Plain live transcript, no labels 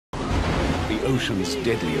the ocean's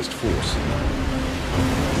deadliest force.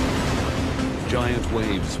 Giant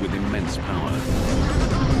waves with immense power.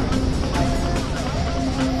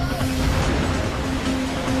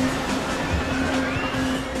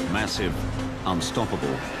 Massive,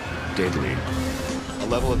 unstoppable, deadly. A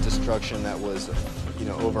level of destruction that was,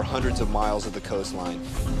 over hundreds of miles of the coastline.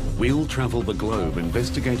 We'll travel the globe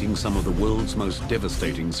investigating some of the world's most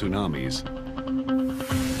devastating tsunamis.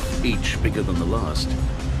 Each bigger than the last.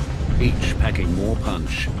 Each packing more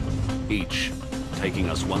punch. Each taking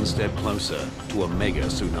us one step closer to a mega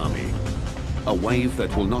tsunami. A wave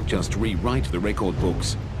that will not just rewrite the record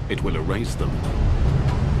books, it will erase them.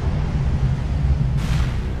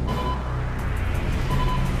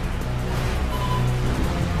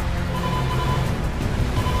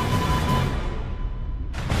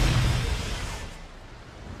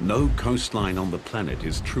 No coastline on the planet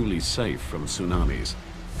is truly safe from tsunamis.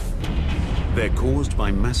 They're caused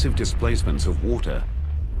by massive displacements of water,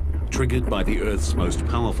 triggered by the Earth's most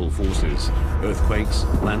powerful forces, earthquakes,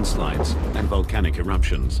 landslides, and volcanic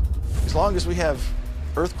eruptions. As long as we have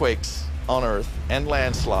earthquakes on Earth and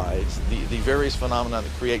landslides, the various phenomena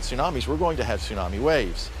that create tsunamis, we're going to have tsunami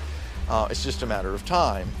waves. It's just a matter of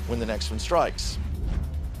time when the next one strikes.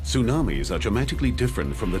 Tsunamis are dramatically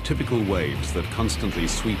different from the typical waves that constantly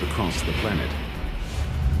sweep across the planet.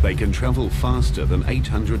 They can travel faster than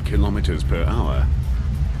 800 kilometers per hour.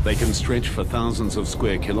 They can stretch for thousands of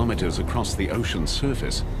square kilometers across the ocean's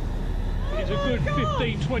surface. It's a good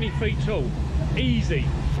 15, 20 feet tall. Easy.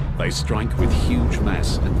 They strike with huge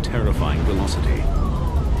mass and terrifying velocity.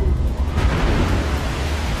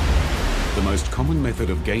 The most common method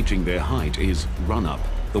of gauging their height is run-up,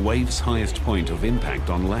 the wave's highest point of impact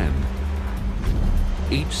on land.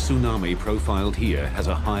 Each tsunami profiled here has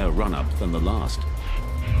a higher run-up than the last.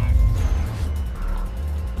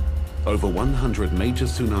 Over 100 major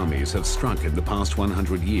tsunamis have struck in the past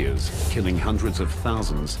 100 years, killing hundreds of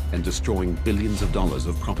thousands and destroying billions of dollars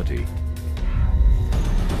of property.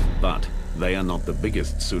 But they are not the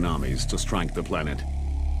biggest tsunamis to strike the planet.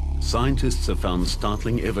 Scientists have found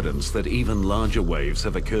startling evidence that even larger waves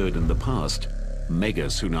have occurred in the past, mega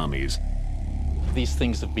tsunamis. These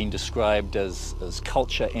things have been described as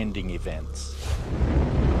culture-ending events.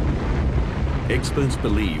 Experts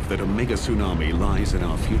believe that a mega tsunami lies in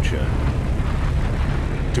our future.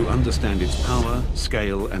 To understand its power,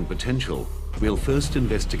 scale, and potential, we'll first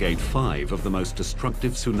investigate 5 of the most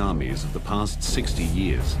destructive tsunamis of the past 60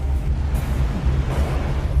 years.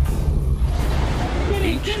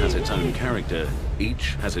 Each has its own character,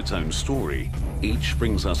 each has its own story, each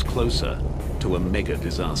brings us closer to a mega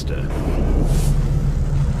disaster.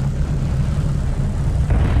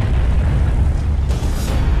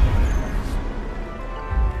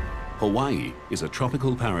 Hawaii is a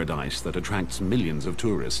tropical paradise that attracts millions of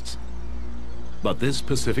tourists. But this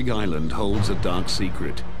Pacific island holds a dark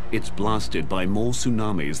secret. It's blasted by more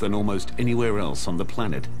tsunamis than almost anywhere else on the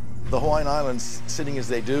planet. The Hawaiian Islands, sitting as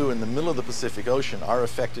they do in the middle of the Pacific Ocean, are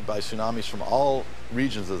affected by tsunamis from all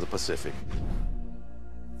regions of the Pacific.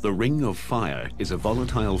 The Ring of Fire is a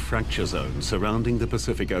volatile fracture zone surrounding the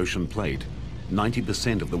Pacific Ocean plate.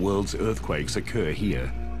 90% of the world's earthquakes occur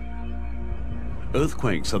here.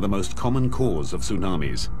 Earthquakes are the most common cause of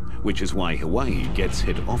tsunamis, which is why Hawaii gets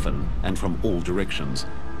hit often and from all directions.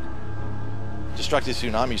 Destructive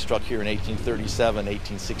tsunamis struck here in 1837,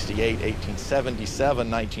 1868,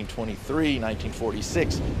 1877, 1923,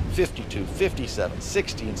 1946, 52, 57,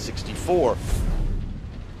 60, and 64.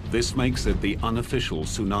 This makes it the unofficial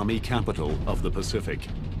tsunami capital of the Pacific.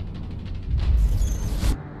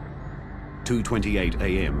 2:28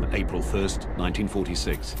 a.m., April 1st,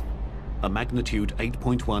 1946. A magnitude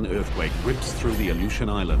 8.1 earthquake rips through the Aleutian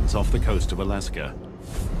Islands off the coast of Alaska.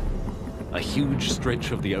 A huge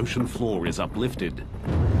stretch of the ocean floor is uplifted,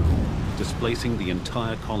 displacing the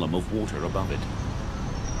entire column of water above it.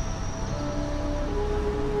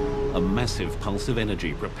 A massive pulse of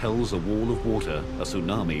energy propels a wall of water, a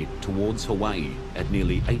tsunami, towards Hawaii at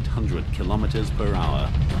nearly 800 kilometers per hour.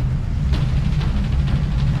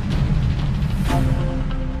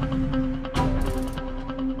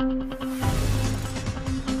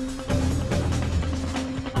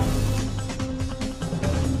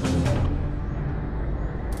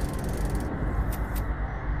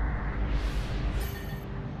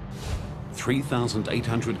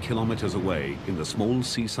 (3,800 kilometers away in the small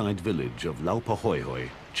seaside village of Laupahoehoe,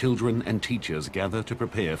 children and teachers gather to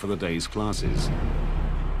prepare for the day's classes.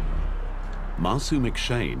 Marsu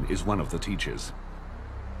McShane is one of the teachers.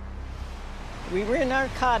 We were in our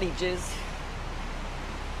cottages,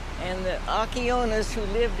 and the Akionas who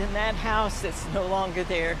lived in that house that's no longer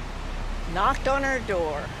there knocked on our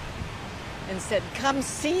door and said, "Come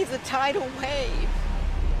see the tidal wave."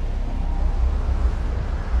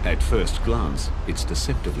 At first glance, it's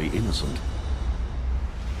deceptively innocent.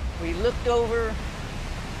 We looked over,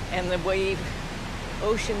 and the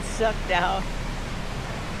ocean sucked out,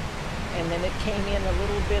 and then it came in a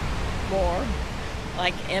little bit more,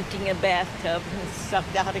 like emptying a bathtub, and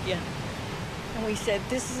sucked out again. And we said,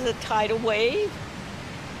 "This is a tidal wave?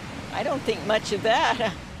 I don't think much of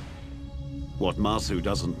that." What Masu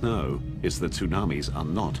doesn't know is that tsunamis are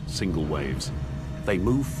not single waves. They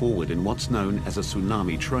move forward in what's known as a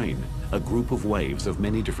tsunami train, a group of waves of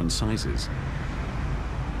many different sizes.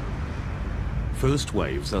 First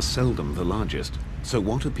waves are seldom the largest, so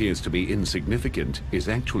what appears to be insignificant is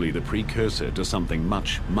actually the precursor to something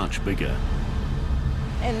much, much bigger.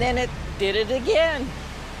 And then it did it again.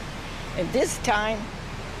 And this time,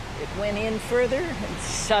 it went in further and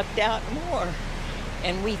sucked out more.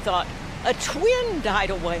 And we thought, a twin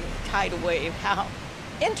tidal wave, how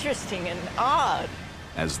interesting and odd.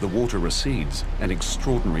 As the water recedes, an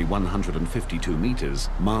extraordinary 152 meters,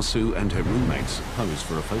 Masu and her roommates pose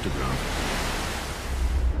for a photograph.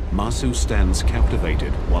 Masu stands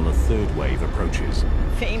captivated while a third wave approaches.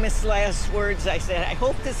 Famous last words, I said, "I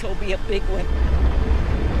hope this will be a big one."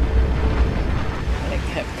 And it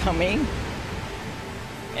kept coming.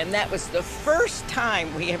 And that was the first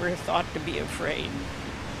time we ever thought to be afraid.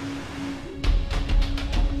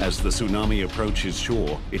 As the tsunami approaches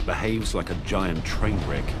shore, it behaves like a giant train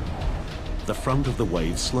wreck. The front of the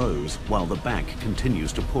wave slows while the back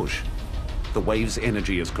continues to push. The wave's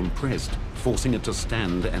energy is compressed, forcing it to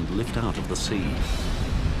stand and lift out of the sea.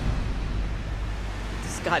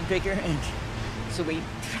 This got bigger, and so we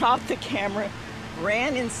dropped the camera,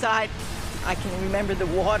 ran inside. I can remember the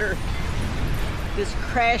water just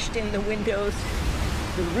crashed in the windows.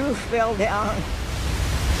 The roof fell down.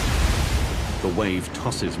 The wave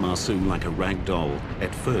tosses Masu like a rag doll,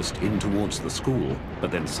 at first in towards the school,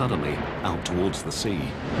 but then suddenly out towards the sea.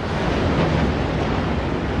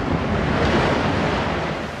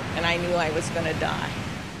 And I knew I was going to die.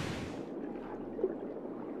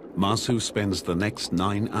 Masu spends the next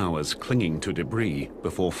 9 hours clinging to debris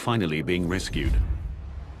before finally being rescued.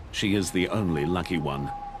 She is the only lucky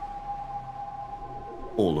one.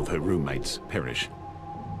 All of her roommates perish.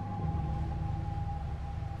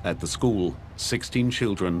 At the school, 16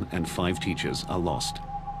 children and 5 teachers are lost.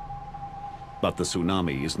 But the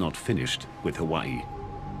tsunami is not finished with Hawaii.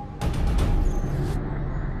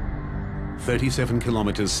 37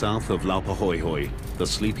 kilometers south of Laupahoehoe, the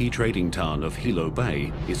sleepy trading town of Hilo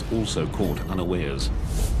Bay is also caught unawares.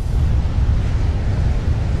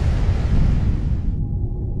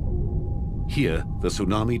 Here, the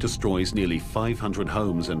tsunami destroys nearly 500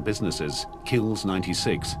 homes and businesses, kills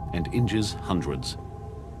 96, and injures hundreds.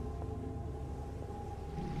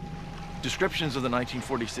 Descriptions of the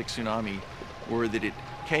 1946 tsunami were that it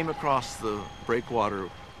came across the breakwater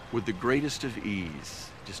with the greatest of ease,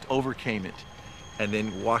 just overcame it, and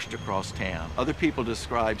then washed across town. Other people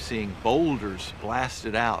describe seeing boulders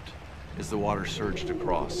blasted out as the water surged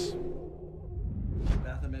across.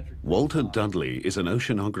 Walter Dudley is an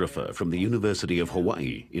oceanographer from the University of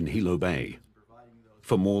Hawaii in Hilo Bay.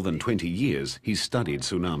 For more than 20 years, he's studied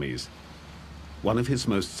tsunamis. One of his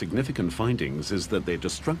most significant findings is that their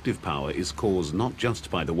destructive power is caused not just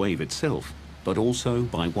by the wave itself, but also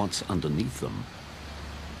by what's underneath them.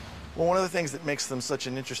 Well, one of the things that makes them such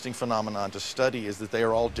an interesting phenomenon to study is that they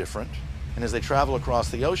are all different. And as they travel across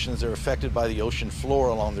the oceans, they're affected by the ocean floor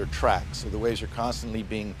along their tracks. So the waves are constantly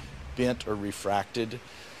being bent or refracted.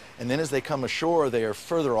 And then as they come ashore, they are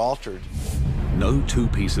further altered. No two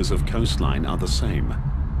pieces of coastline are the same.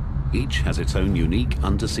 Each has its own unique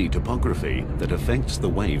undersea topography that affects the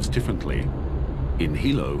waves differently. In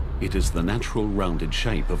Hilo, it is the natural rounded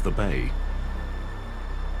shape of the bay.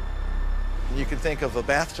 You can think of a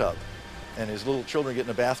bathtub, and as little children get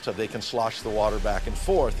in a bathtub, they can slosh the water back and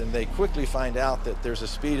forth, and they quickly find out that there's a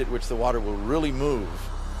speed at which the water will really move.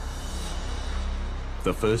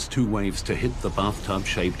 The first 2 waves to hit the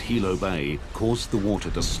bathtub-shaped Hilo Bay caused the water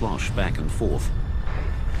to slosh back and forth.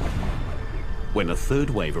 When a third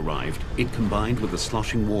wave arrived, it combined with the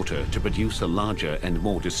sloshing water to produce a larger and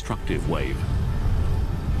more destructive wave.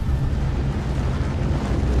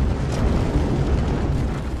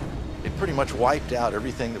 It pretty much wiped out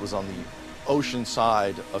everything that was on the ocean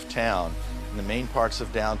side of town. In the main parts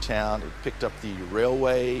of downtown, it picked up the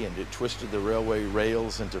railway and it twisted the railway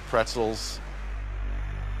rails into pretzels.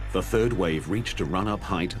 The third wave reached a run-up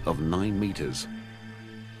height of 9 meters.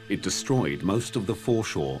 It destroyed most of the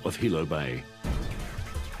foreshore of Hilo Bay.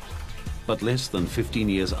 But less than 15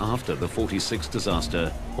 years after the 46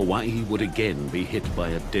 disaster, Hawaii would again be hit by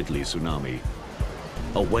a deadly tsunami.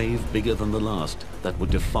 A wave bigger than the last that would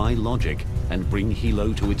defy logic and bring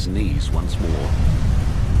Hilo to its knees once more.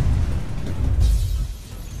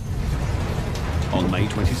 On May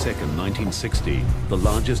 22, 1960, the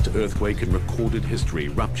largest earthquake in recorded history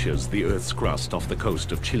ruptures the Earth's crust off the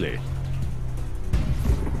coast of Chile.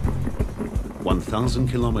 1,000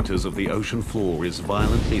 kilometers of the ocean floor is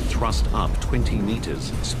violently thrust up 20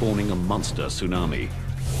 meters, spawning a monster tsunami.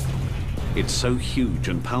 It's so huge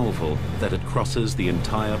and powerful that it crosses the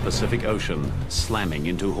entire Pacific Ocean, slamming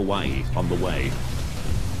into Hawaii on the way.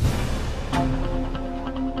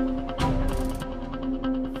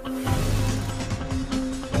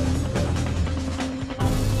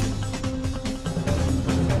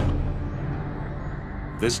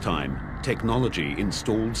 This time, technology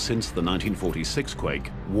installed since the 1946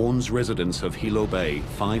 quake warns residents of Hilo Bay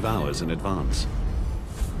 5 hours in advance.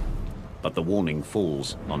 But the warning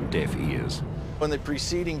falls on deaf ears. In the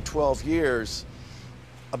preceding 12 years,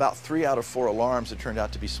 about 3 out of 4 alarms had turned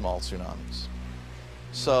out to be small tsunamis.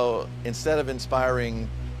 So instead of inspiring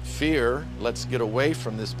fear, let's get away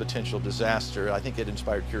from this potential disaster, I think it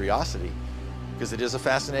inspired curiosity, because it is a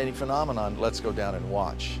fascinating phenomenon. Let's go down and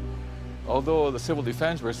watch. Although the civil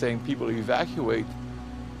defense were saying people to evacuate,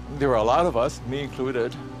 there were a lot of us, me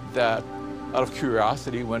included, that out of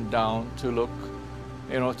curiosity went down to look,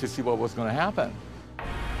 to see what was going to happen.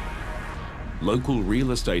 Local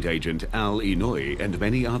real estate agent Al Inouye and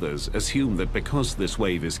many others assume that because this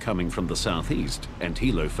wave is coming from the southeast and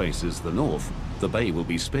Hilo faces the north, the bay will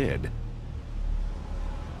be spared.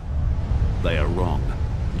 They are wrong.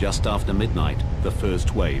 Just after midnight, the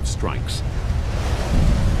first wave strikes.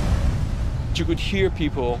 You could hear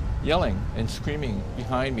people yelling and screaming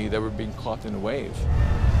behind me that were being caught in the wave.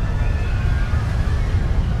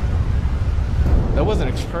 That was an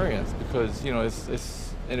experience because,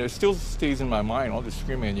 and it still stays in my mind, all this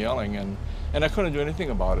screaming and yelling, and I couldn't do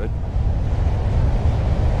anything about it.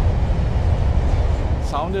 It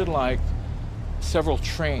sounded like several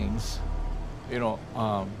trains,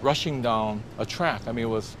 rushing down a track. I mean, it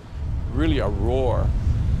was really a roar.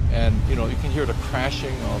 And, you can hear the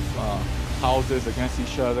crashing of houses against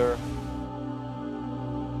each other.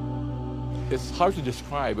 It's hard to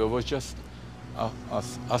describe. It was just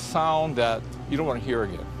a sound that you don't want to hear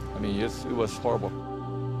again. I mean, it was horrible.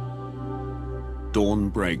 Dawn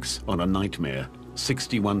breaks on a nightmare.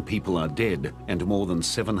 61 people are dead and more than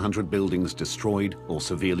 700 buildings destroyed or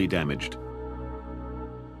severely damaged.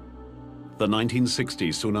 The 1960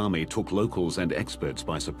 tsunami took locals and experts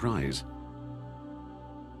by surprise.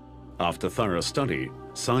 After thorough study,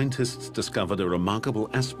 scientists discovered a remarkable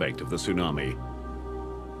aspect of the tsunami.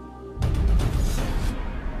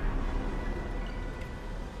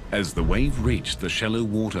 As the wave reached the shallow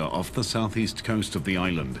water off the southeast coast of the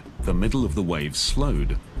island, the middle of the wave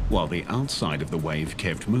slowed, while the outside of the wave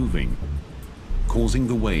kept moving, causing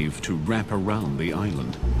the wave to wrap around the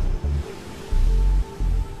island.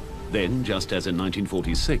 Then, just as in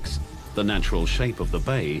 1946, the natural shape of the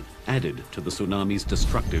bay added to the tsunami's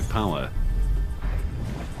destructive power.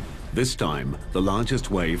 This time, the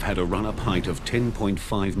largest wave had a run-up height of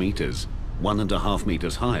 10.5 meters, 1.5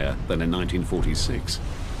 meters higher than in 1946.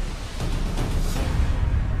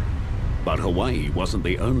 But Hawaii wasn't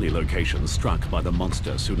the only location struck by the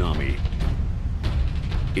monster tsunami.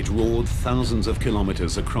 It roared thousands of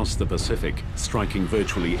kilometers across the Pacific, striking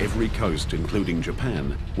virtually every coast, including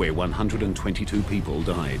Japan, where 122 people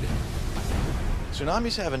died.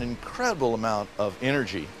 Tsunamis have an incredible amount of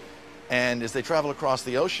energy, and as they travel across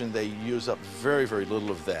the ocean, they use up very, very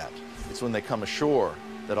little of that. It's when they come ashore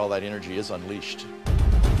that all that energy is unleashed.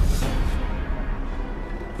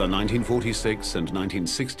 The 1946 and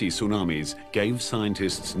 1960 tsunamis gave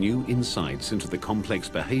scientists new insights into the complex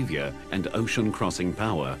behavior and ocean-crossing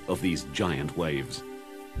power of these giant waves.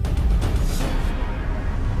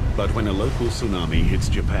 But when a local tsunami hits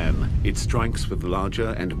Japan, it strikes with larger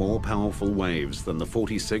and more powerful waves than the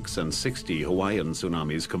 46 and 60 Hawaiian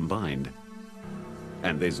tsunamis combined.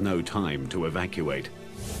 And there's no time to evacuate.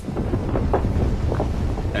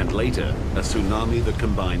 And later, a tsunami that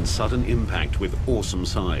combines sudden impact with awesome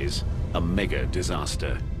size, a mega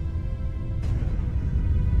disaster.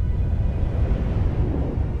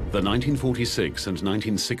 The 1946 and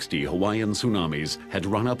 1960 Hawaiian tsunamis had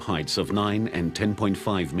run-up heights of 9 and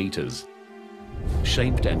 10.5 meters.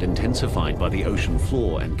 Shaped and intensified by the ocean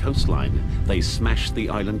floor and coastline, they smashed the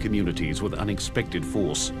island communities with unexpected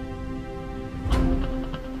force.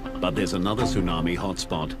 But there's another tsunami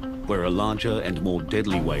hotspot where a larger and more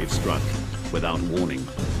deadly wave struck without warning.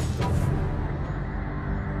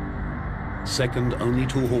 Second only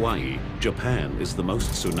to Hawaii, Japan is the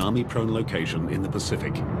most tsunami-prone location in the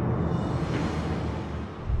Pacific.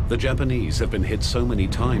 The Japanese have been hit so many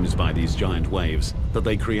times by these giant waves that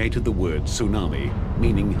they created the word tsunami,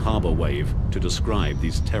 meaning harbor wave, to describe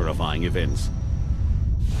these terrifying events.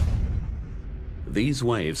 These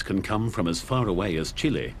waves can come from as far away as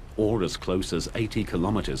Chile or as close as 80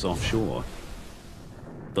 kilometers offshore.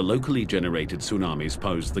 The locally generated tsunamis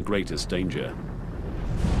pose the greatest danger.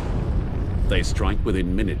 They strike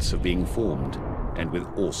within minutes of being formed and with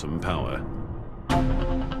awesome power.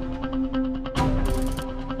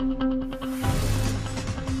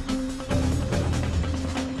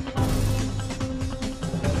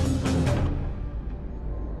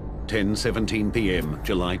 (10:17 p.m.,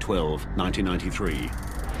 July 12, 1993).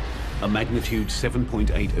 A magnitude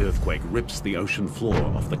 7.8 earthquake rips the ocean floor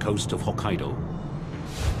off the coast of Hokkaido.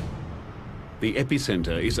 The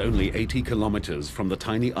epicenter is only 80 kilometers from the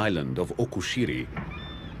tiny island of Okushiri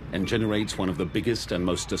and generates one of the biggest and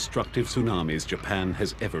most destructive tsunamis Japan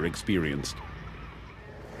has ever experienced.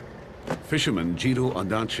 Fisherman Jiro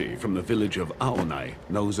Adachi from the village of Aonai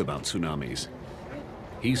knows about tsunamis.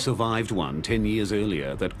 He survived one 10 years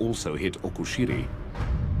earlier that also hit Okushiri.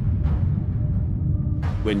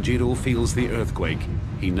 When Jiro feels the earthquake,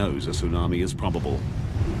 he knows a tsunami is probable.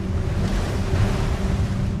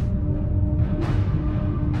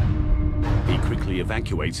 He quickly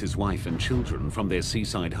evacuates his wife and children from their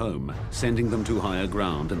seaside home, sending them to higher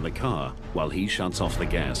ground in the car while he shuts off the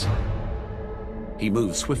gas. He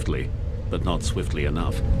moves swiftly, but not swiftly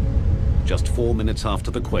enough. Just 4 minutes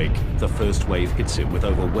after the quake, the first wave hits him with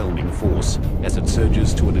overwhelming force as it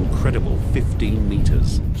surges to an incredible 15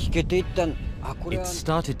 meters. It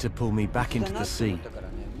started to pull me back into the sea.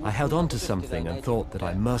 I held on to something and thought that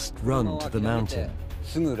I must run to the mountain.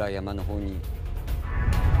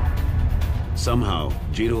 Somehow,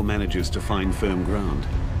 Jiro manages to find firm ground.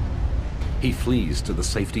 He flees to the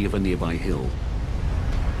safety of a nearby hill.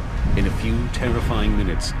 In a few terrifying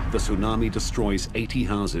minutes, the tsunami destroys 80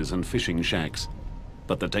 houses and fishing shacks.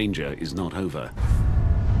 But the danger is not over.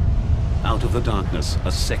 Out of the darkness,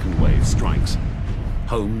 a second wave strikes.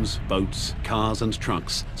 Homes, boats, cars and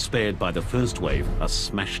trucks, spared by the first wave, are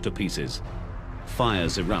smashed to pieces.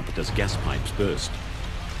 Fires erupt as gas pipes burst.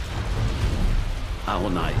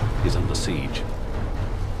 Aonai is under siege.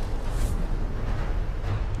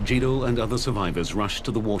 Jiro and other survivors rush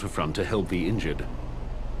to the waterfront to help the injured.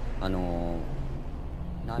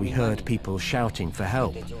 We heard people shouting for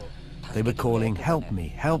help. They were calling, "Help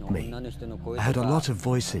me, help me." I heard a lot of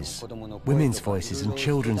voices, women's voices and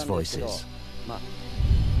children's voices.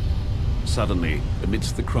 Suddenly,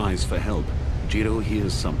 amidst the cries for help, Jiro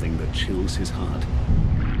hears something that chills his heart.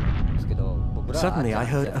 Suddenly I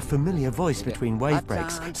heard a familiar voice between wave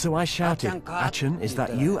breaks, so I shouted, "Achan, is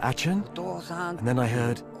that you, Achan?" And then I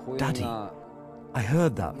heard, "Daddy." I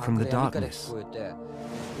heard that from the darkness.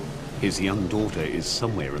 His young daughter is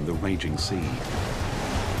somewhere in the raging sea.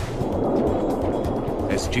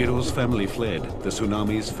 As Jiro's family fled, the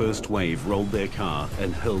tsunami's first wave rolled their car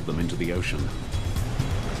and hurled them into the ocean.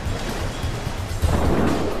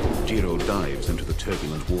 Jiro dives into the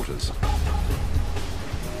turbulent waters.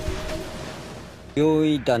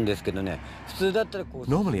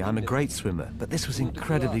 Normally I'm a great swimmer, but this was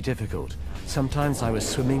incredibly difficult. Sometimes I was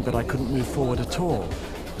swimming, but I couldn't move forward at all.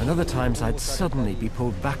 And other times I'd suddenly be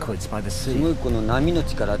pulled backwards by the sea.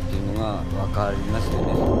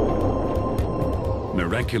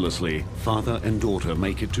 Miraculously, father and daughter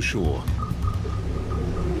make it to shore.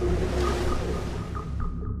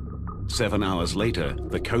 7 hours later,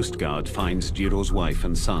 the Coast Guard finds Jiro's wife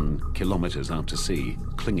and son kilometers out to sea,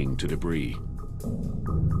 clinging to debris.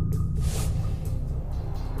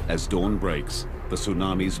 As dawn breaks, the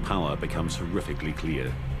tsunami's power becomes horrifically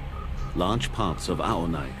clear. Large parts of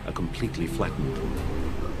Aonai are completely flattened.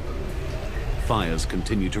 Fires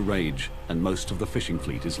continue to rage, and most of the fishing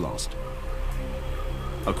fleet is lost.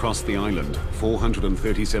 Across the island,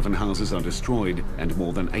 437 houses are destroyed and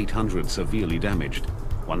more than 800 severely damaged.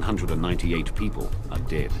 198 people are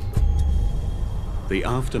dead. The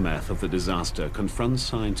aftermath of the disaster confronts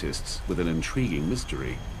scientists with an intriguing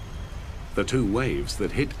mystery. The two waves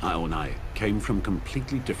that hit Aonai came from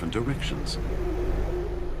completely different directions.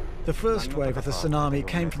 The first wave of the tsunami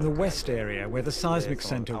came from the west area where the seismic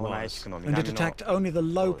center was, and it attacked only the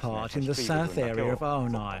low part in the south area of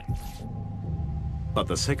Aonai. But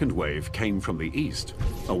the second wave came from the east,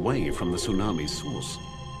 away from the tsunami's source.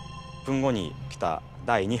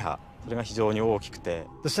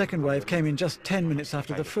 The second wave came in just 10 minutes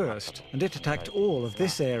after the first, and it attacked all of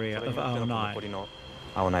this area of Aonai.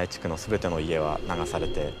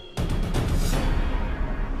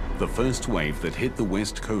 The first wave that hit the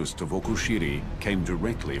west coast of Okushiri came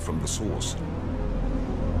directly from the source.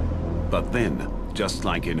 But then, just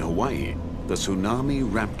like in Hawaii, the tsunami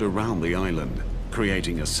wrapped around the island,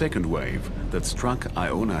 creating a second wave that struck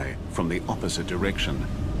Ionai from the opposite direction.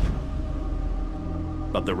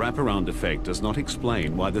 But the wraparound effect does not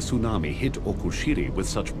explain why the tsunami hit Okushiri with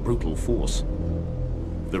such brutal force.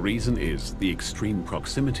 The reason is the extreme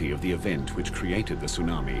proximity of the event which created the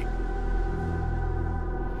tsunami.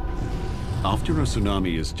 After a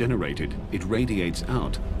tsunami is generated, it radiates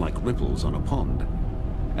out like ripples on a pond.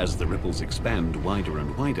 As the ripples expand wider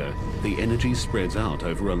and wider, the energy spreads out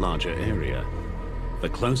over a larger area. The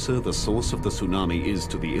closer the source of the tsunami is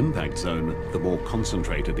to the impact zone, the more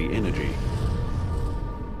concentrated the energy.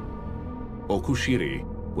 Okushiri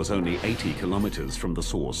was only 80 kilometers from the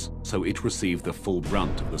source, so it received the full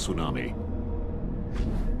brunt of the tsunami.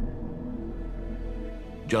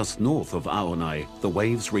 Just north of Ionai, the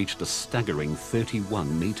waves reached a staggering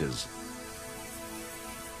 31 meters.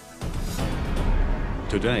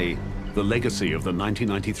 Today, the legacy of the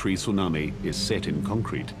 1993 tsunami is set in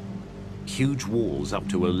concrete. Huge walls up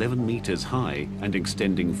to 11 meters high and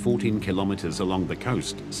extending 14 kilometers along the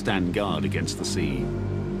coast stand guard against the sea.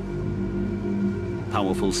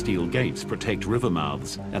 Powerful steel gates protect river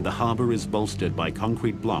mouths, and the harbor is bolstered by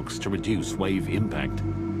concrete blocks to reduce wave impact.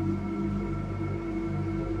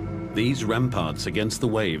 These ramparts against the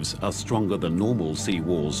waves are stronger than normal sea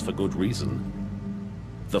walls for good reason.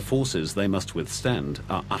 The forces they must withstand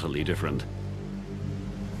are utterly different.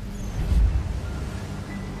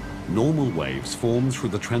 Normal waves form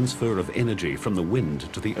through the transfer of energy from the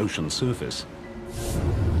wind to the ocean surface.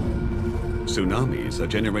 Tsunamis are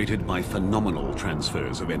generated by phenomenal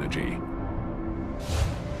transfers of energy.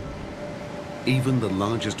 Even the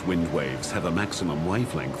largest wind waves have a maximum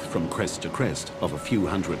wavelength from crest to crest of a few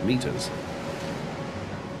hundred meters.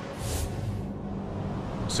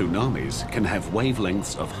 Tsunamis can have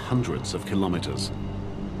wavelengths of hundreds of kilometers.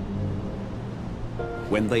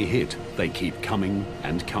 When they hit, they keep coming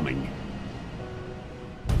and coming.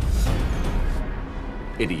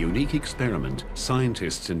 In a unique experiment,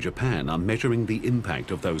 scientists in Japan are measuring the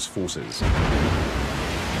impact of those forces.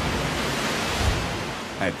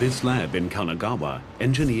 At this lab in Kanagawa,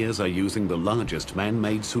 engineers are using the largest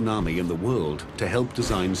man-made tsunami in the world to help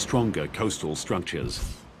design stronger coastal structures.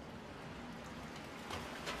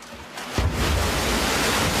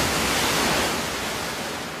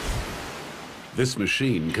 This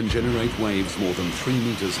machine can generate waves more than 3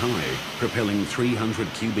 meters high, propelling 300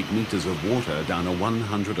 cubic meters of water down a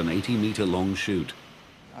 180-meter long chute.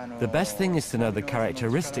 The best thing is to know the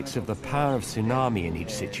characteristics of the power of tsunami in each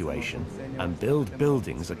situation and build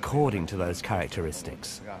buildings according to those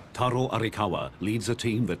characteristics. Taro Arikawa leads a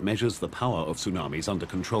team that measures the power of tsunamis under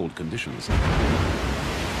controlled conditions.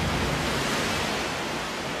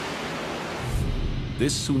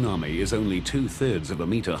 This tsunami is only 2/3 of a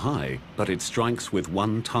meter high, but it strikes with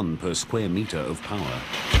 1 ton per square meter of power.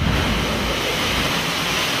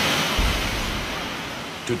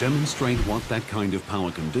 To demonstrate what that kind of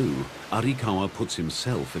power can do, Arikawa puts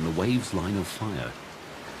himself in the wave's line of fire.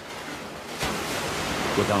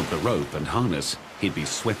 Without the rope and harness, he'd be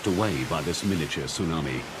swept away by this miniature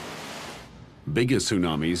tsunami. Bigger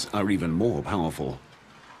tsunamis are even more powerful.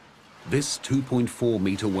 This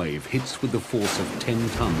 2.4-meter wave hits with the force of 10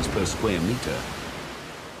 tons per square meter.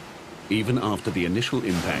 Even after the initial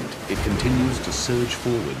impact, it continues to surge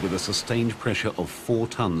forward with a sustained pressure of 4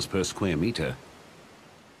 tons per square meter.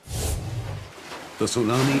 The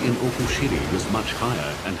tsunami in Okushiri was much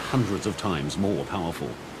higher and hundreds of times more powerful.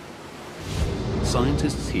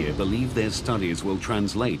 Scientists here believe their studies will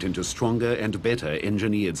translate into stronger and better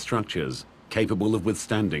engineered structures, capable of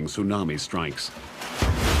withstanding tsunami strikes.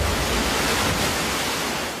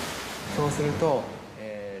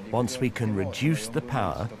 Once we can reduce the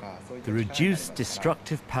power, the reduced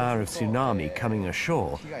destructive power of tsunami coming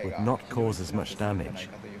ashore would not cause as much damage.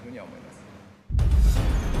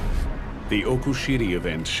 The Okushiri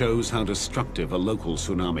event shows how destructive a local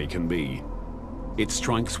tsunami can be. It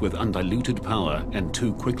strikes with undiluted power and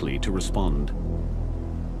too quickly to respond.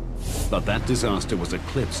 But that disaster was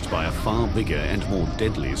eclipsed by a far bigger and more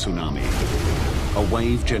deadly tsunami. A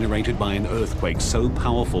wave generated by an earthquake so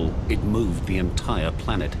powerful it moved the entire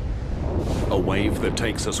planet. A wave that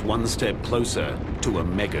takes us one step closer to a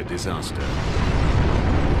mega disaster.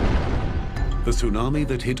 The tsunami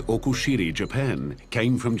that hit Okushiri, Japan,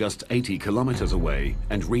 came from just 80 kilometers away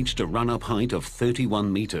and reached a run-up height of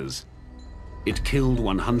 31 meters. It killed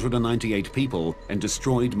 198 people and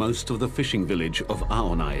destroyed most of the fishing village of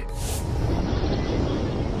Ionai.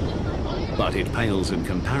 but it pales in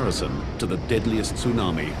comparison to the deadliest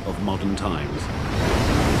tsunami of modern times.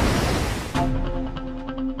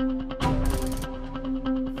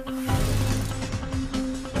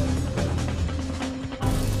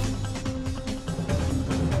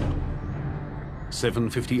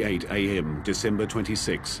 "7:58 a.m., December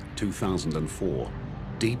 26, 2004.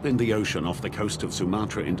 Deep in the ocean off the coast of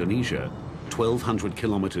Sumatra, Indonesia, 1,200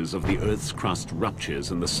 kilometers of the Earth's crust ruptures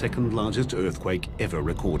in the second largest earthquake ever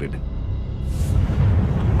recorded.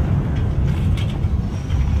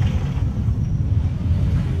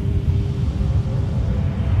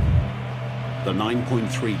 The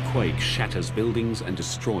 9.3 quake shatters buildings and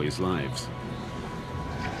destroys lives.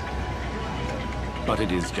 But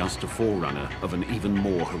it is just a forerunner of an even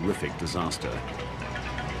more horrific disaster.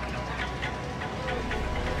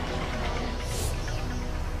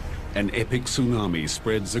 An epic tsunami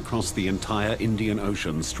spreads across the entire Indian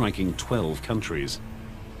Ocean, striking 12 countries.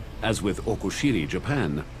 As with Okushiri,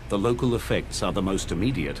 Japan, the local effects are the most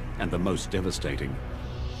immediate and the most devastating.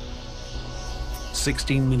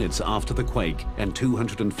 16 minutes after the quake and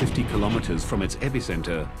 250 kilometers from its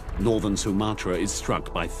epicenter, northern Sumatra is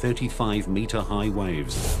struck by 35-meter-high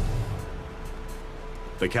waves.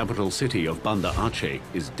 The capital city of Banda Aceh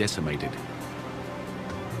is decimated.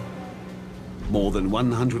 More than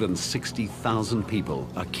 160,000 people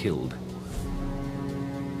are killed.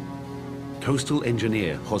 Coastal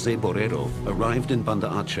engineer Jose Borrero arrived in Banda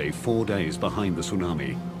Aceh 4 days behind the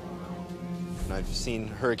tsunami. I've seen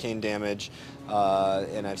hurricane damage,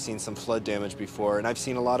 and I've seen some flood damage before, and I've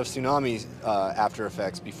seen a lot of tsunami after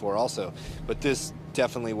effects before also, but this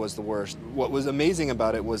definitely was the worst. What was amazing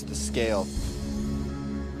about it was the scale.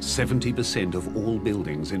 70% of all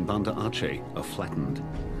buildings in Banda Aceh are flattened.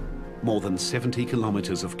 More than 70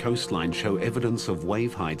 kilometers of coastline show evidence of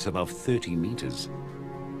wave heights above 30 meters.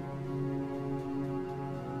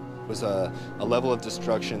 It was a level of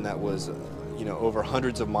destruction that was, over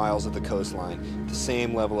hundreds of miles of the coastline, the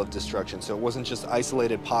same level of destruction. So it wasn't just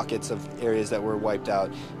isolated pockets of areas that were wiped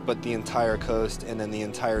out, but the entire coast and then the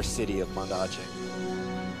entire city of Banda Aceh.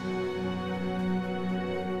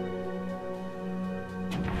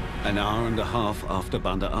 An hour and a half after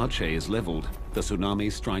Banda Aceh is leveled, the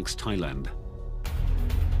tsunami strikes Thailand.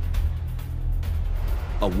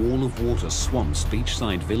 A wall of water swamps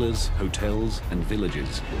beachside villas, hotels, and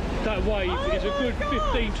villages. That wave is a good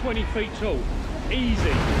 15, 20 feet tall.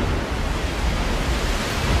 Easy.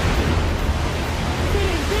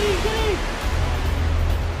 Get in!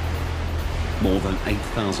 More than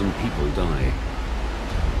 8,000 people die.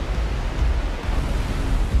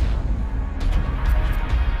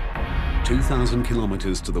 "2,000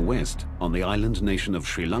 kilometers to the west, on the island nation of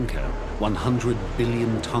Sri Lanka, 100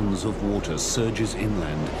 billion tons of water surges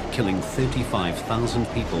inland, killing 35,000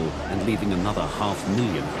 people and leaving another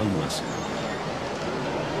 500,000 homeless.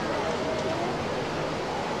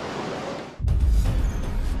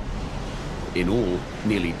 In all,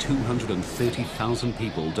 nearly 230,000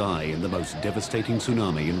 people die in the most devastating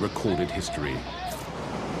tsunami in recorded history.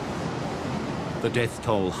 The death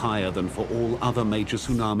toll higher than for all other major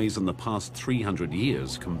tsunamis in the past 300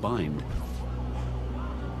 years combined.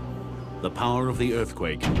 The power of the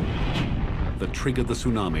earthquake that triggered the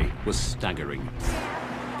tsunami was staggering.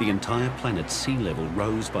 The entire planet's sea level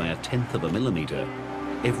rose by 1/10 of a millimeter.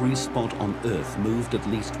 Every spot on Earth moved at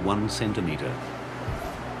least 1 centimeter.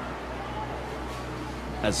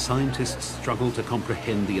 As scientists struggle to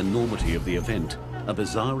comprehend the enormity of the event, a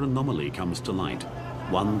bizarre anomaly comes to light.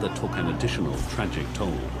 One that took an additional tragic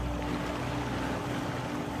toll.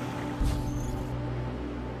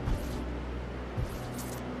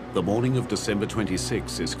 The morning of December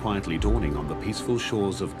 26 is quietly dawning on the peaceful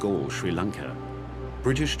shores of Galle, Sri Lanka.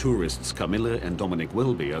 British tourists Camilla and Dominic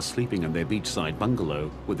Welby are sleeping in their beachside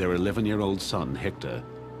bungalow with their 11-year-old son, Hector.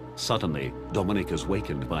 Suddenly, Dominic is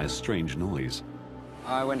wakened by a strange noise.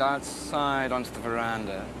 I went outside onto the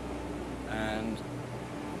veranda and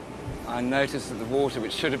I noticed that the water,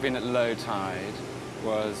 which should have been at low tide,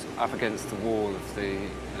 was up against the wall of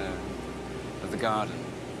the garden.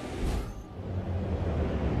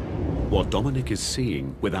 What Dominic is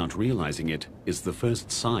seeing, without realizing it, is the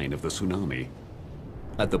first sign of the tsunami.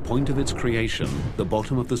 At the point of its creation, the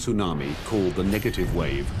bottom of the tsunami, called the negative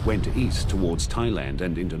wave, went east towards Thailand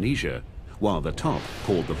and Indonesia, while the top,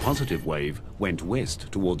 called the positive wave, went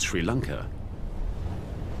west towards Sri Lanka.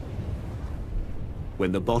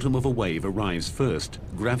 When the bottom of a wave arrives first,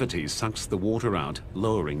 gravity sucks the water out,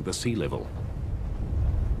 lowering the sea level.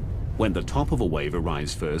 When the top of a wave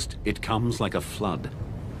arrives first, it comes like a flood.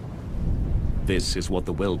 This is what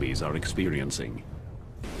the Welbys are experiencing.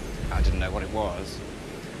 I didn't know what it was.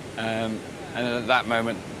 And at that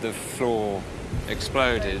moment, the floor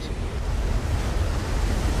exploded.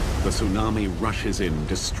 The tsunami rushes in,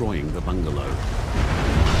 destroying the bungalow.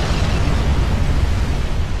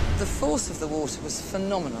 The force of the water was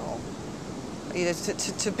phenomenal. You know,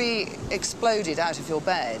 to be exploded out of your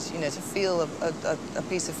bed, you know, to feel a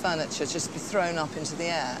piece of furniture just be thrown up into the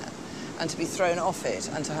air and to be thrown off it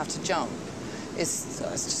and to have to jump, it's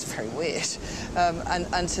just very weird.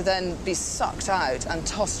 And to then be sucked out and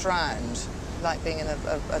tossed round like being in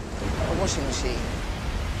a washing machine.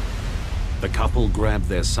 The couple grab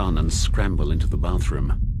their son and scramble into the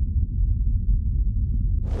bathroom.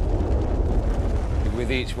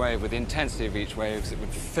 With each wave, with the intensity of each wave, it would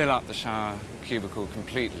fill up the shower cubicle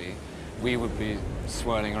completely. We would be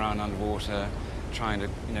swirling around underwater, trying to,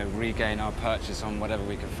 you know, regain our purchase on whatever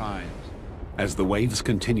we could find. As the waves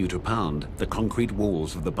continue to pound, the concrete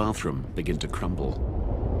walls of the bathroom begin to crumble.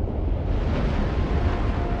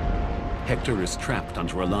 Hector is trapped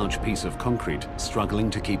under a large piece of concrete, struggling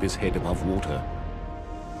to keep his head above water.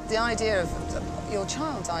 The idea of your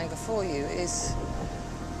child dying before you it's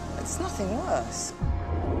nothing worse.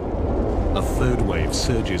 A third wave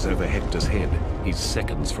surges over Hector's head. He's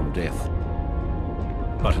seconds from death.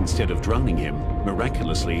 But instead of drowning him,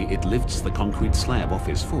 miraculously it lifts the concrete slab off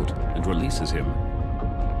his foot and releases him.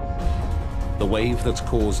 The wave that's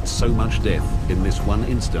caused so much death in this one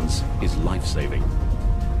instance is life-saving.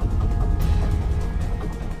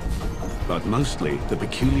 But mostly, the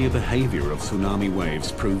peculiar behavior of tsunami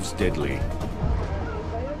waves proves deadly.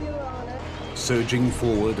 Surging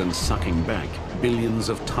forward and sucking back, billions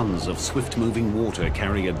of tons of swift-moving water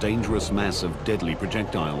carry a dangerous mass of deadly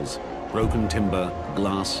projectiles, broken timber,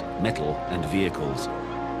 glass, metal, and vehicles.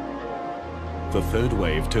 The third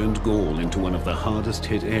wave turned Galle into one of the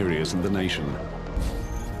hardest-hit areas in the nation.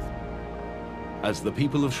 As the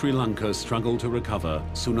people of Sri Lanka struggle to recover,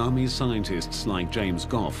 tsunami scientists like James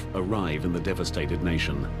Goff arrive in the devastated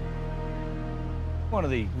nation. One of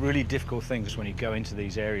the really difficult things when you go into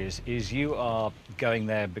these areas is you are going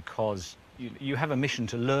there because you have a mission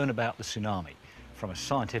to learn about the tsunami from a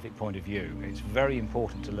scientific point of view. It's very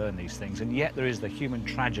important to learn these things, and yet there is the human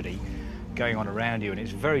tragedy going on around you, and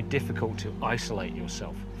it's very difficult to isolate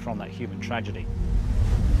yourself from that human tragedy.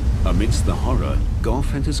 Amidst the horror,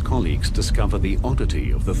 Goff and his colleagues discover the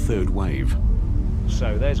oddity of the third wave.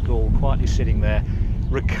 So there's Galle quietly sitting there,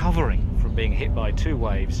 recovering from being hit by two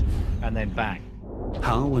waves, and then bang.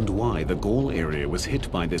 How and why the Galle area was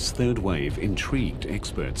hit by this third wave intrigued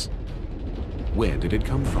experts. Where did it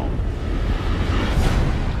come from?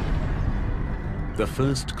 The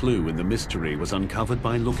first clue in the mystery was uncovered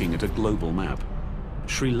by looking at a global map.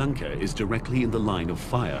 Sri Lanka is directly in the line of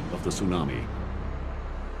fire of the tsunami.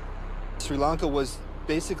 Sri Lanka was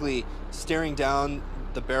basically staring down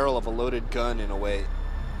the barrel of a loaded gun in a way.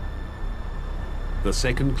 The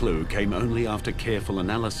second clue came only after careful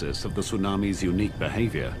analysis of the tsunami's unique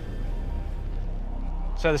behavior.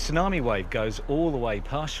 So the tsunami wave goes all the way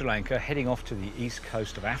past Sri Lanka, heading off to the east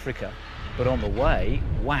coast of Africa. But on the way,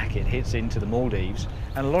 whack, it hits into the Maldives,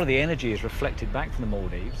 and a lot of the energy is reflected back from the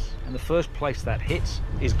Maldives, and the first place that hits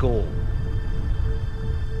is Galle.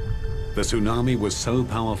 The tsunami was so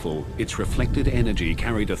powerful, its reflected energy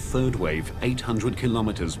carried a third wave 800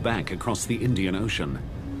 kilometers back across the Indian Ocean.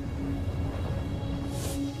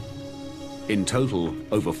 In total,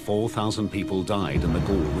 over 4,000 people died in the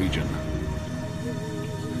Galle region.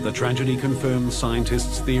 The tragedy confirmed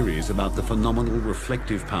scientists' theories about the phenomenal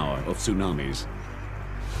reflective power of tsunamis.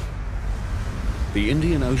 The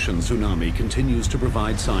Indian Ocean tsunami continues to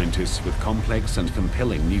provide scientists with complex and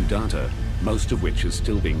compelling new data, most of which is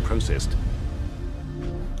still being processed.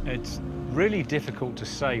 It's really difficult to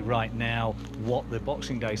say right now what the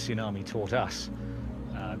Boxing Day tsunami taught us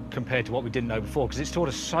compared to what we didn't know before, because it's taught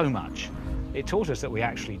us so much. It taught us that we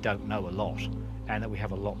actually don't know a lot and that we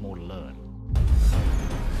have a lot more to learn.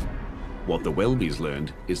 What the Welbys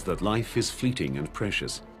learned is that life is fleeting and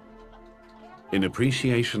precious. In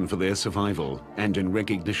appreciation for their survival and in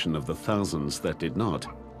recognition of the thousands that did not,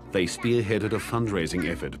 they spearheaded a fundraising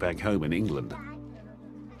effort back home in England.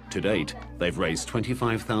 To date, they've raised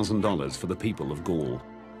 $25,000 for the people of Galle.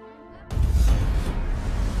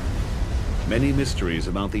 Many mysteries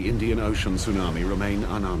about the Indian Ocean tsunami remain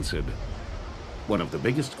unanswered. One of the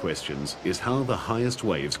biggest questions is how the highest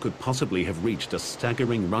waves could possibly have reached a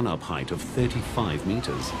staggering run-up height of 35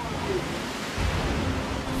 meters.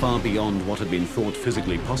 Far beyond what had been thought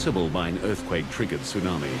physically possible by an earthquake-triggered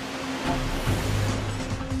tsunami.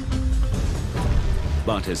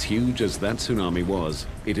 But as huge as that tsunami was,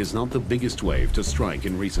 it is not the biggest wave to strike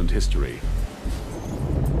in recent history.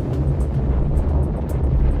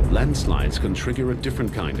 Landslides can trigger a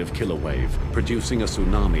different kind of killer wave, producing a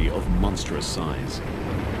tsunami of monstrous size.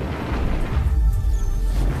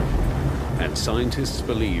 And scientists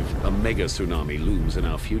believe a mega tsunami looms in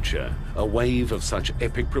our future, a wave of such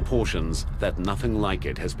epic proportions that nothing like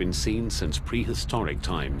it has been seen since prehistoric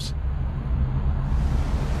times.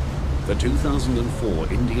 The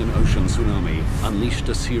 2004 Indian Ocean tsunami unleashed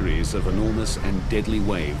a series of enormous and deadly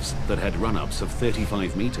waves that had run-ups of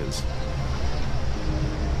 35 meters.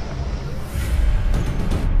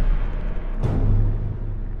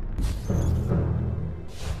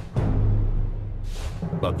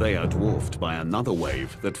 But they are dwarfed by another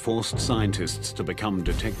wave that forced scientists to become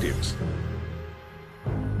detectives.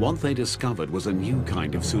 What they discovered was a new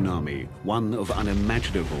kind of tsunami, one of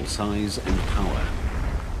unimaginable size and power.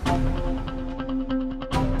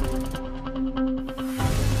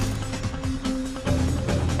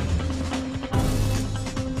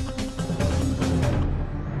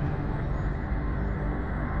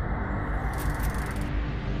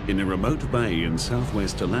 In a remote bay in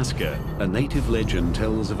southwest Alaska, a native legend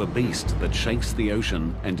tells of a beast that shakes the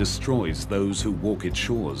ocean and destroys those who walk its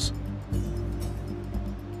shores.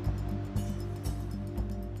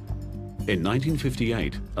 In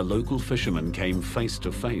 1958, a local fisherman came face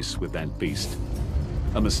to face with that beast.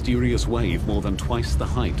 A mysterious wave more than twice the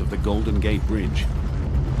height of the Golden Gate Bridge.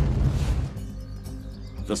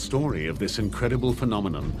 The story of this incredible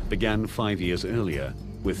phenomenon began 5 years earlier,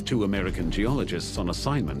 with 2 American geologists on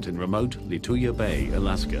assignment in remote Lituya Bay,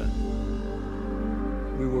 Alaska.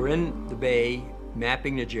 We were in the bay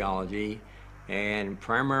mapping the geology and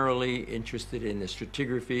primarily interested in the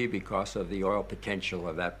stratigraphy because of the oil potential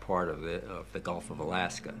of that part of the Gulf of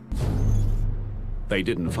Alaska. They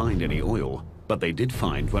didn't find any oil, but they did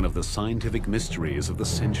find one of the scientific mysteries of the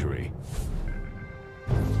century.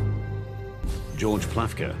 George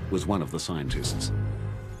Plafka was one of the scientists.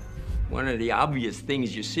 One of the obvious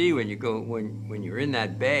things you see when you're in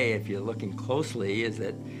that bay, if you're looking closely, is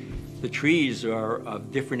that the trees are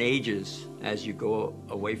of different ages as you go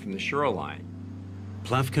away from the shoreline.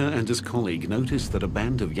 Plafka and his colleague noticed that a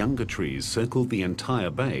band of younger trees circled the entire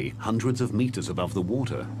bay, hundreds of meters above the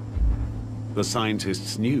water. The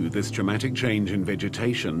scientists knew this dramatic change in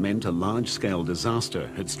vegetation meant a large-scale disaster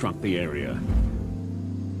had struck the area.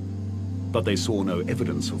 But they saw no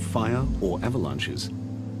evidence of fire or avalanches.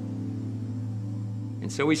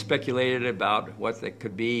 And so we speculated about what that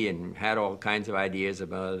could be and had all kinds of ideas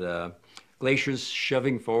about glaciers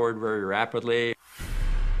shoving forward very rapidly.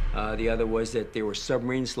 The other was that there were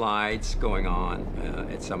submarine slides going on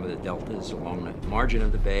at some of the deltas along the margin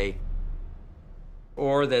of the bay,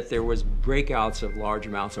 or that there was breakouts of large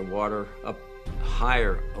amounts of water up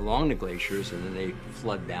higher along the glaciers and then they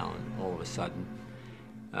flood down all of a sudden.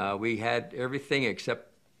 We had everything except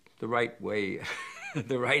the right way,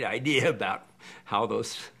 the right idea about how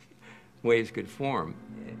those waves could form.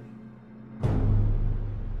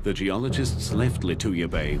 The geologists left Lituya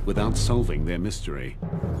Bay without solving their mystery.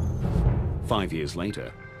 5 years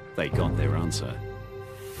later, they got their answer.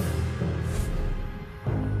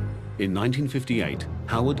 In 1958,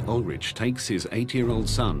 Howard Ulrich takes his 8-year-old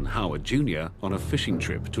son, Howard Jr., on a fishing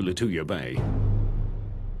trip to Lituya Bay.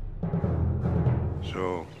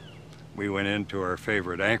 So we went into our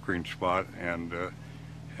favorite anchoring spot and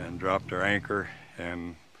dropped our anchor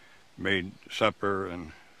and made supper,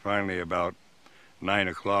 and finally about 9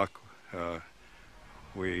 o'clock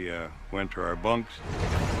we went to our bunks.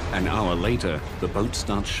 An hour later, the boat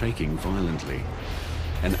starts shaking violently.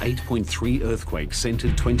 An 8.3 earthquake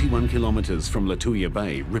centered 21 kilometers from Lituya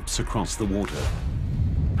Bay rips across the water.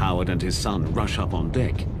 Howard and his son rush up on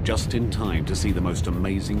deck just in time to see the most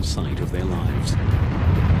amazing sight of their lives.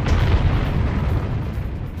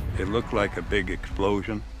 It looked like a big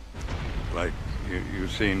explosion, like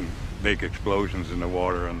you've seen big explosions in the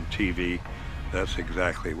water on TV. That's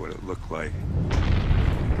exactly what it looked like.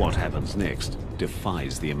 What happens next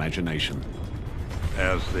defies the imagination.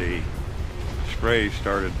 As the spray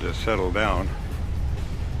started to settle down,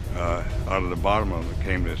 out of the bottom of it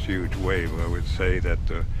came this huge wave. I would say that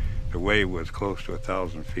the wave was close to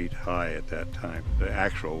 1,000 feet high at that time, the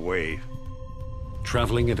actual wave.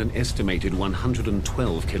 Traveling at an estimated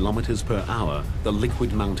 112 kilometers per hour, the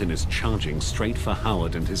liquid mountain is charging straight for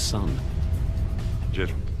Howard and his son.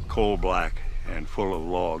 Just coal black and full of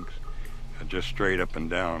logs, just straight up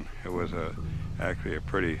and down. It was actually a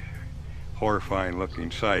pretty horrifying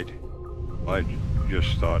looking sight. I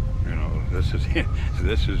just thought, you know, this is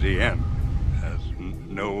the end. There's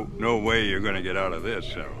no way you're going to get out of this,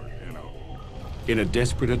 you know. In a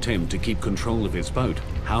desperate attempt to keep control of his boat,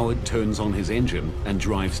 Howard turns on his engine and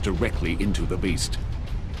drives directly into the beast.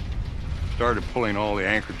 started pulling all the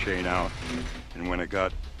anchor chain out, and when it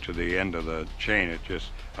got to the end of the chain,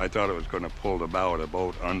 I thought it was going to pull the bow of the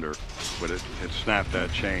boat under, but it snapped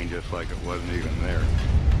that chain just like it wasn't even there.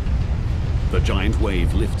 The giant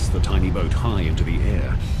wave lifts the tiny boat high into the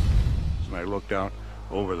air. And I looked out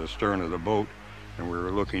over the stern of the boat, and we were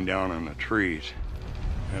looking down on the trees,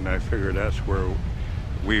 and I figured that's where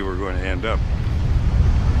we were going to end up.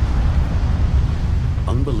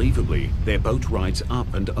 Unbelievably, their boat rides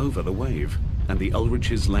up and over the wave, and the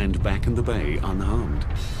Ulriches land back in the bay unharmed.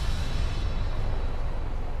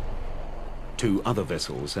 2 other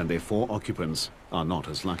vessels and their 4 occupants are not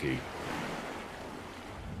as lucky.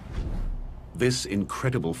 This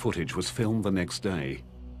incredible footage was filmed the next day.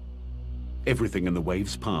 Everything in the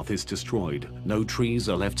wave's path is destroyed, no trees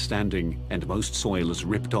are left standing, and most soil is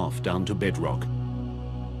ripped off down to bedrock.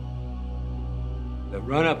 The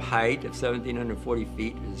run-up height of 1,740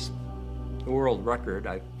 feet is the world record,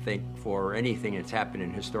 I think, for anything that's happened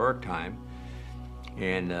in historic time.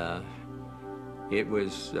 And it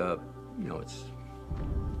was, you know, it's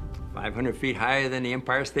 500 feet higher than the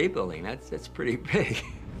Empire State Building. That's pretty big.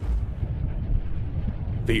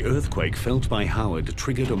 The earthquake felt by Howard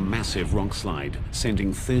triggered a massive rock slide,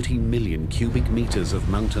 sending 30 million cubic meters of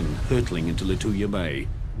mountain hurtling into Lituya Bay.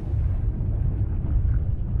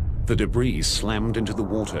 The debris slammed into the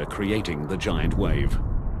water, creating the giant wave.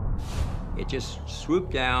 It just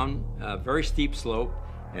swooped down a very steep slope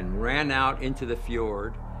and ran out into the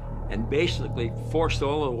fjord and basically forced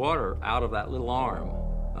all the water out of that little arm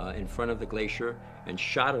in front of the glacier and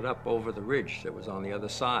shot it up over the ridge that was on the other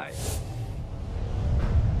side.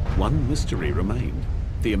 One mystery remained.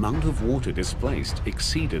 The amount of water displaced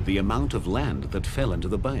exceeded the amount of land that fell into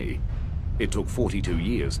the bay. It took 42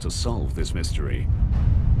 years to solve this mystery.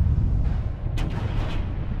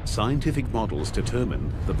 Scientific models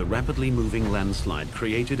determined that the rapidly moving landslide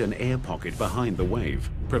created an air pocket behind the wave,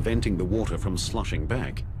 preventing the water from sloshing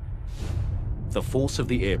back. The force of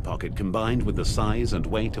the air pocket combined with the size and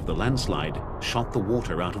weight of the landslide shot the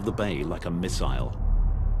water out of the bay like a missile.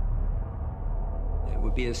 It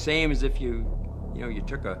would be the same as if you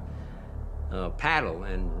took a paddle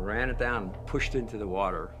and ran it down, pushed into the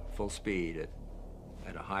water full speed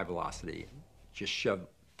at a high velocity, just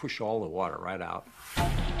push all the water right out.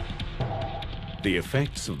 The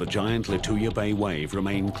effects of the giant Lituya Bay wave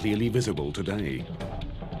remain clearly visible today.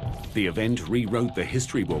 The event rewrote the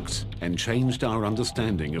history books and changed our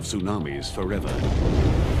understanding of tsunamis forever.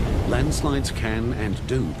 Landslides can and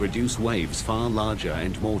do produce waves far larger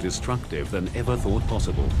and more destructive than ever thought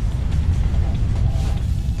possible.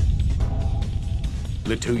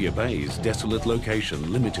 Lituya Bay's desolate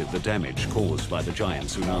location limited the damage caused by the giant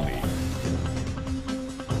tsunami.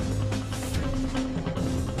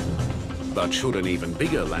 But should an even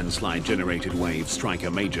bigger landslide-generated wave strike a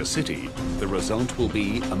major city, the result will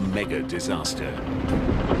be a mega disaster.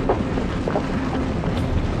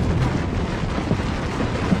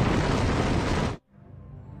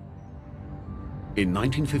 In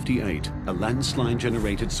 1958, a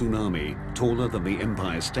landslide-generated tsunami, taller than the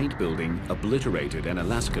Empire State Building, obliterated an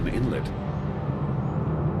Alaskan inlet.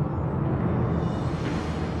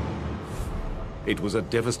 It was a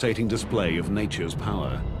devastating display of nature's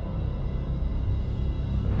power.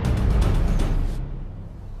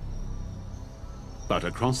 But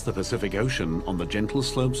across the Pacific Ocean, on the gentle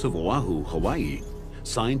slopes of Oahu, Hawaii,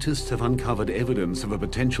 scientists have uncovered evidence of a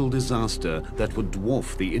potential disaster that would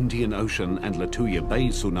dwarf the Indian Ocean and Lituya Bay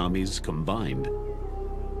tsunamis combined.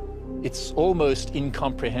 It's almost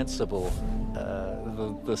incomprehensible,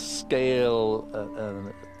 the scale,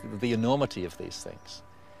 the enormity of these things.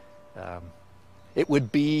 It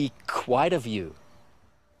would be quite a view.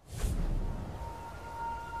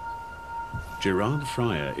 Gerard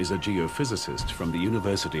Fryer is a geophysicist from the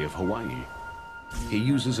University of Hawaii. He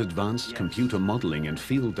uses advanced computer modeling and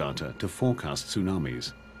field data to forecast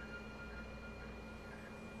tsunamis.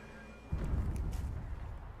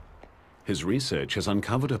 His research has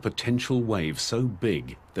uncovered a potential wave so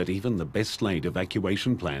big that even the best-laid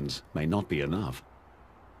evacuation plans may not be enough.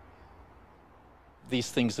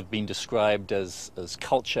 These things have been described as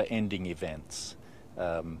culture-ending events.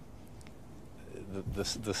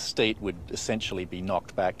 The state would essentially be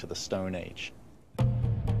knocked back to the Stone Age.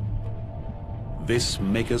 This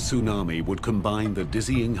mega tsunami would combine the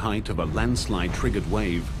dizzying height of a landslide-triggered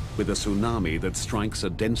wave with a tsunami that strikes a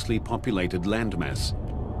densely populated landmass,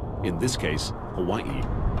 in this case, Hawaii.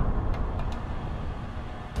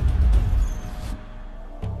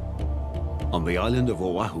 On the island of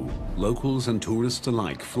Oahu, locals and tourists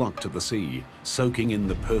alike flock to the sea, soaking in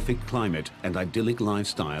the perfect climate and idyllic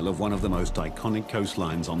lifestyle of one of the most iconic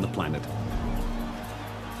coastlines on the planet.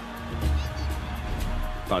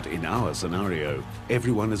 But in our scenario,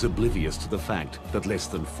 everyone is oblivious to the fact that less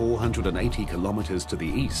than 480 kilometers to the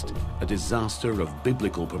east, a disaster of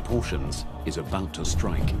biblical proportions is about to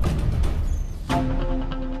strike.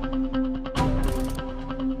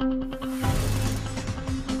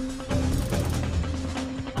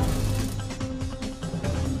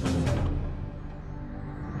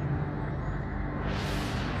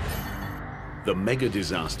 The mega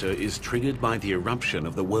disaster is triggered by the eruption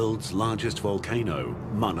of the world's largest volcano,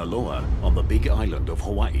 Mauna Loa, on the big island of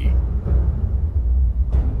Hawaii.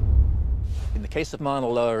 In the case of Mauna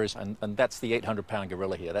Loa, and that's the 800-pound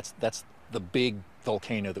gorilla here, that's the big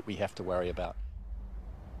volcano that we have to worry about.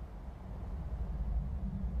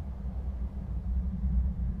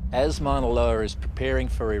 As Mauna Loa is preparing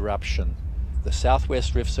for eruption, the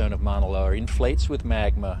southwest rift zone of Mauna Loa inflates with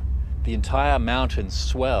magma. The entire mountain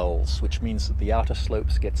swells, which means that the outer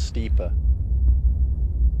slopes get steeper.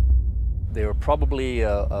 There are probably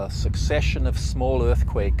a succession of small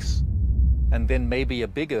earthquakes, and then maybe a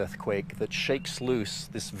big earthquake that shakes loose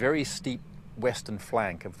this very steep western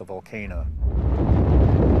flank of the volcano.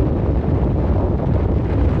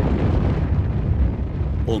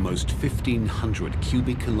 Almost 1,500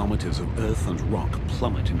 cubic kilometers of earth and rock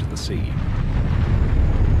plummet into the sea.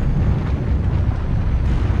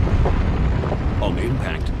 On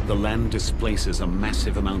impact, the land displaces a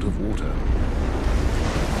massive amount of water.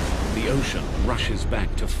 The ocean rushes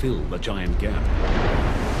back to fill the giant gap.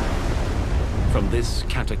 From this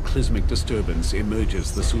cataclysmic disturbance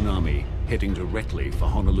emerges the tsunami, heading directly for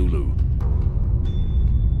Honolulu.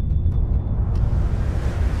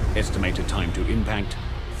 Estimated time to impact,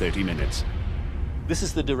 30 minutes. This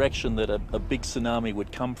is the direction that a big tsunami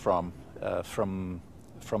would come from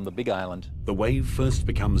the big island. The wave first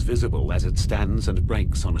becomes visible as it stands and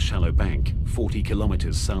breaks on a shallow bank, 40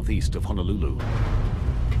 kilometers southeast of Honolulu.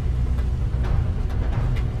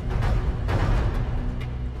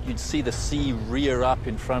 You'd see the sea rear up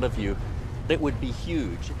in front of you. It would be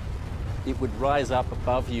huge. It would rise up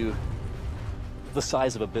above you the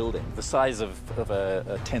size of a building, the size of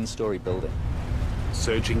a 10-story building.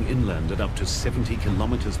 Surging inland at up to 70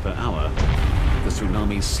 kilometers per hour, the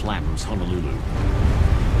tsunami slams Honolulu.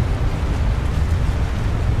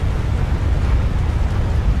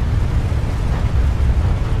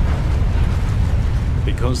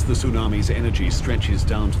 Because the tsunami's energy stretches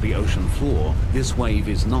down to the ocean floor, this wave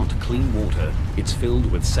is not clean water, it's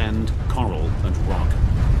filled with sand, coral, and rock.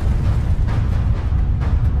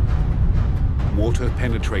 Water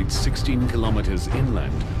penetrates 16 kilometers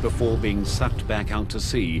inland before being sucked back out to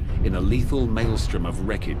sea in a lethal maelstrom of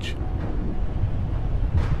wreckage.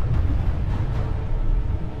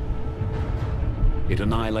 It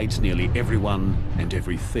annihilates nearly everyone and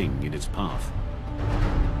everything in its path.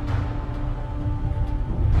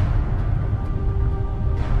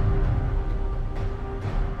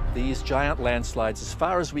 These giant landslides, as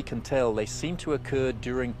far as we can tell, they seem to occur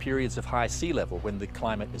during periods of high sea level when the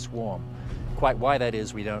climate is warm. Quite why that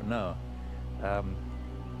is, we don't know.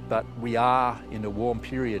 But we are in a warm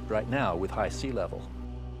period right now with high sea level.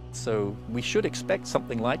 So we should expect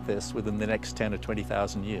something like this within the next 10 or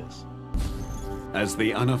 20,000 years. As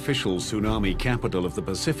the unofficial tsunami capital of the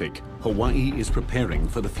Pacific, Hawaii is preparing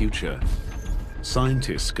for the future.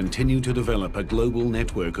 Scientists continue to develop a global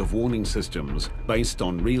network of warning systems based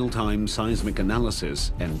on real-time seismic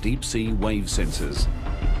analysis and deep-sea wave sensors.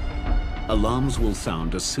 Alarms will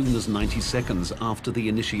sound as soon as 90 seconds after the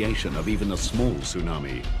initiation of even a small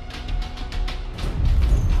tsunami.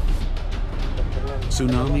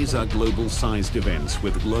 Tsunamis are global-sized events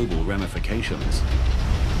with global ramifications.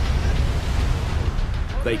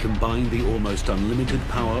 They combine the almost unlimited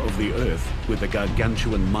power of the Earth with the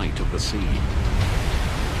gargantuan might of the sea.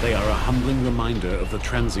 They are a humbling reminder of the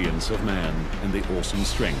transience of man and the awesome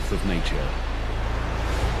strength of nature.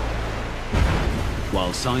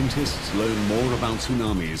 While scientists learn more about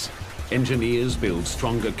tsunamis, engineers build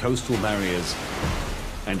stronger coastal barriers,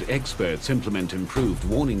 and experts implement improved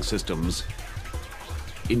warning systems,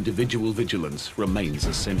 individual vigilance remains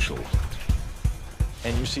essential.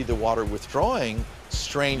 And you see the water withdrawing,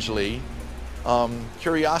 strangely,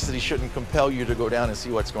 curiosity shouldn't compel you to go down and see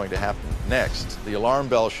what's going to happen next. The alarm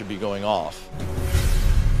bell should be going off.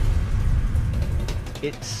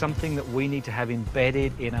 It's something that we need to have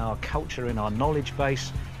embedded in our culture, in our knowledge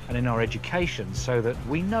base, and in our education so that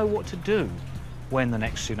we know what to do when the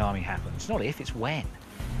next tsunami happens. Not if, it's when.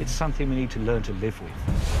 It's something we need to learn to live with.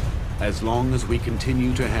 As long as we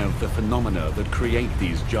continue to have the phenomena that create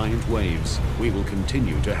these giant waves, we will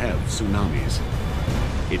continue to have tsunamis.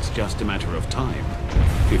 It's just a matter of time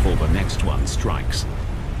before the next one strikes.